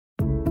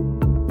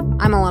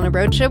I'm Alana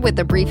Rocha with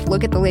a brief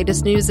look at the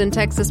latest news in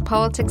Texas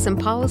politics and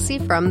policy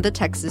from the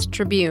Texas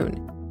Tribune.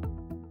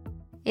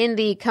 In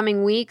the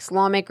coming weeks,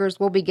 lawmakers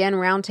will begin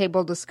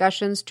roundtable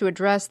discussions to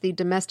address the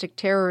domestic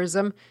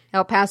terrorism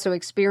El Paso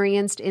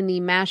experienced in the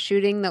mass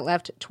shooting that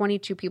left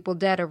 22 people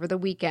dead over the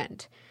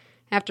weekend.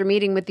 After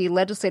meeting with the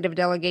legislative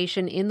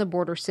delegation in the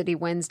border city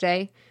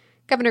Wednesday,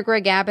 Governor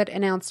Greg Abbott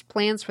announced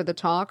plans for the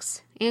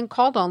talks and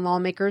called on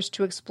lawmakers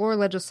to explore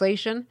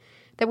legislation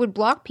that would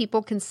block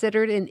people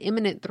considered an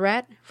imminent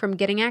threat from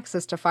getting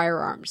access to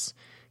firearms,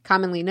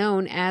 commonly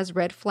known as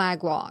red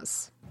flag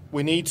laws.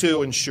 We need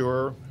to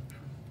ensure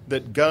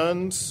that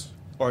guns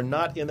are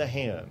not in the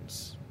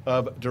hands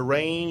of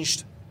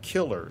deranged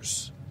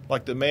killers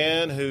like the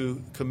man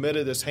who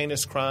committed this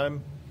heinous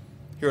crime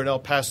here in El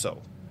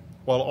Paso,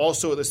 while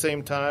also at the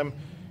same time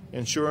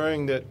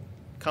ensuring that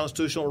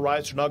constitutional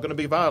rights are not going to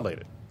be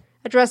violated.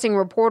 Addressing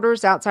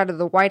reporters outside of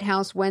the White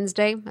House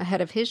Wednesday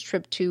ahead of his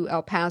trip to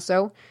El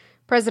Paso,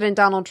 President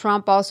Donald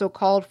Trump also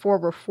called for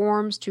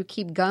reforms to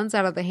keep guns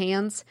out of the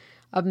hands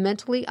of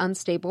mentally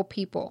unstable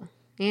people.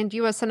 And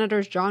U.S.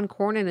 Senators John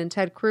Cornyn and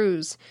Ted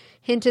Cruz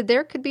hinted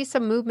there could be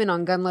some movement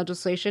on gun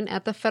legislation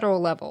at the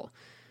federal level.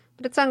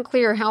 But it's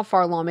unclear how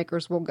far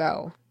lawmakers will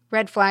go.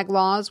 Red flag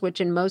laws, which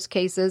in most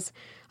cases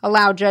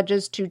allow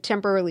judges to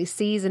temporarily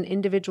seize an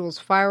individual's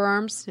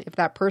firearms if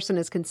that person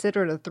is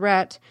considered a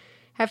threat,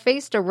 have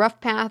faced a rough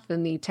path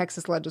in the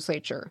Texas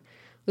legislature.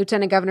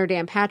 Lieutenant Governor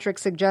Dan Patrick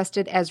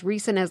suggested as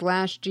recent as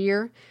last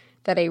year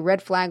that a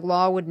red flag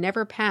law would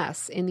never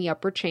pass in the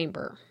upper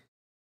chamber.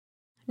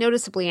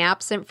 Noticeably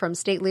absent from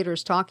state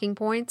leaders' talking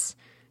points,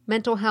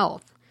 mental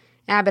health.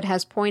 Abbott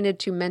has pointed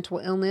to mental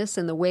illness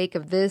in the wake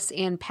of this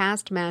and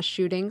past mass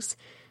shootings,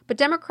 but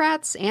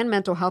Democrats and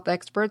mental health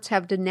experts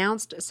have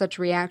denounced such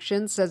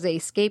reactions as a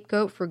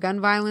scapegoat for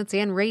gun violence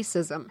and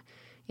racism,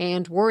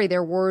 and worry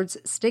their words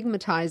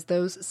stigmatize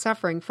those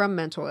suffering from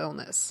mental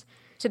illness.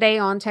 Today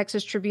on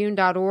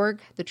TexasTribune.org,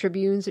 the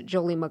Tribune's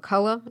Jolie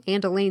McCullough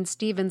and Elaine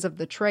Stevens of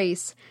The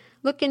Trace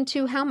look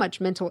into how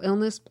much mental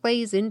illness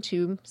plays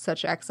into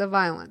such acts of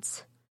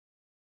violence.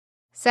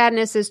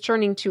 Sadness is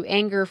turning to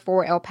anger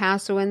for El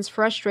Pasoans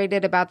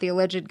frustrated about the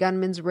alleged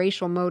gunman's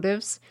racial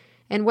motives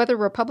and whether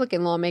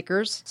Republican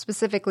lawmakers,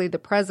 specifically the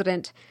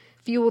president,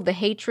 fueled the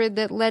hatred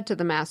that led to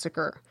the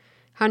massacre.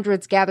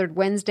 Hundreds gathered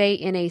Wednesday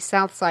in a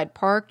Southside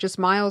park just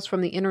miles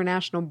from the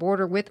international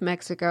border with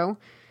Mexico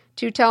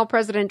to tell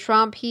President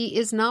Trump he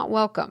is not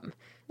welcome.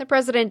 The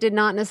president did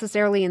not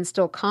necessarily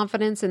instill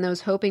confidence in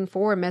those hoping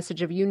for a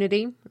message of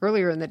unity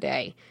earlier in the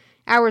day.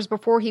 Hours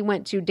before he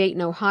went to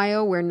Dayton,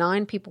 Ohio, where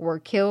 9 people were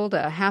killed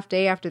a half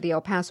day after the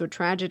El Paso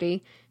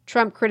tragedy,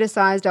 Trump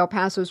criticized El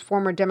Paso's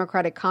former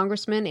Democratic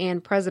congressman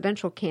and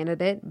presidential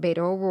candidate Beto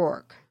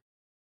O'Rourke.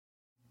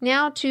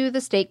 Now to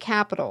the state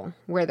capitol,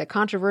 where the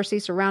controversy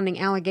surrounding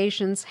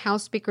allegations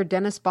House Speaker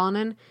Dennis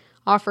Bonnen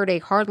offered a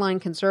hardline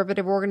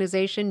conservative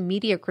organization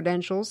media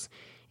credentials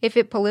if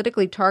it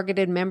politically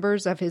targeted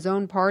members of his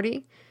own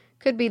party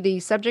could be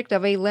the subject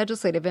of a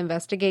legislative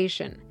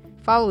investigation.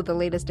 Follow the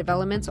latest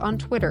developments on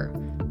Twitter.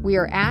 We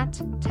are at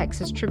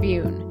Texas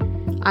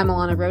Tribune. I'm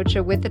Alana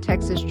Rocha with the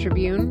Texas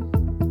Tribune.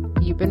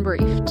 You've been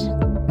briefed.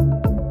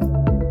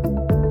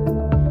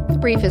 The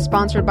brief is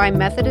sponsored by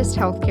Methodist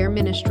Healthcare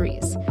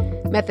Ministries.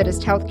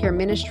 Methodist Healthcare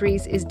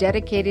Ministries is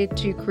dedicated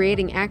to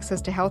creating access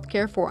to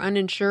healthcare for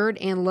uninsured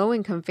and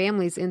low-income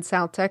families in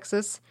South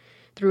Texas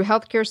through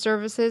healthcare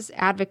services,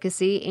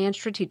 advocacy, and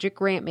strategic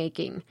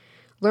grant-making.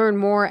 Learn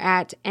more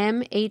at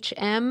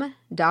mhm.org.